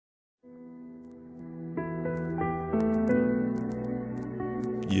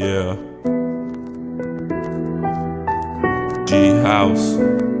Yeah. G-House.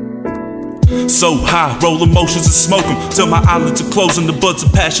 So high, roll emotions and smoke them till my eyelids are closing. The buds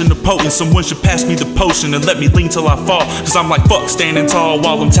of passion are potent. Someone should pass me the potion and let me lean till I fall, cause I'm like fuck standing tall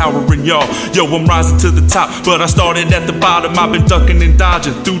while I'm towering, y'all. Yo, I'm rising to the top, but I started at the bottom. I've been ducking and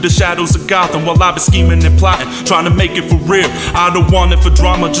dodging through the shadows of Gotham while I've been scheming and plotting, trying to make it for real. I don't want it for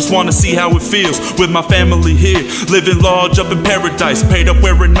drama, just wanna see how it feels with my family here, living large up in paradise, paid up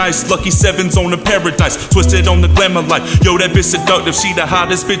wearing nice, lucky sevens on the paradise, twisted on the glamour life. Yo, that bitch seductive, she the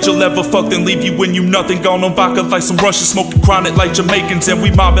hottest bitch you'll ever fuck, then leave you when you nothing. Gone on vodka like some Russians, smoking chronic like Jamaicans, and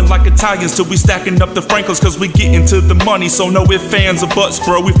we mobbing like Italians till we stacking up the Franklins, cause we getting to the money. So no ifs, fans, or buts,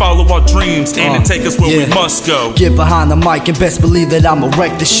 bro. We follow our dreams and take us where we must go. Get behind the mic and best believe that I'ma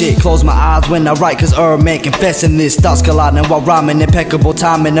wreck the shit. Close my eyes when I write, cause man confessing this. Thoughts colliding while rhyming, impeccable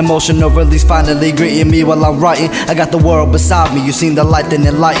timing, emotional release finally greeting me while I'm writing. I got the world beside me, you seen the light then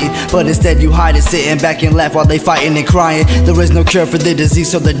enlighten, but instead you hide it, sitting back and laugh while they fighting and crying. There is no cure for the disease,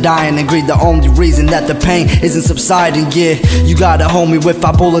 so they're dying and greed. The only reason that the pain isn't subsiding, yeah. You got a homie with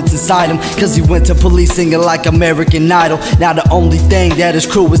 5 bullets inside him, cause he went to police singing like American Idol. Now the only thing that his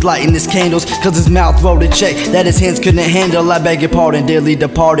crew is lighting his candles, cause his mouth wrote a check that his hands couldn't handle. I beg your pardon, dearly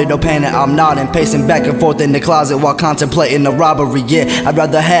departed, no panic, I'm nodding, pacing back and forth in the closet while contemplating the robbery, yeah. I'd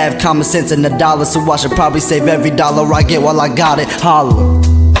rather have common sense than a dollar, so I should probably save every dollar I get while I got it.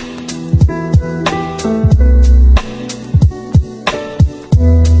 Holla.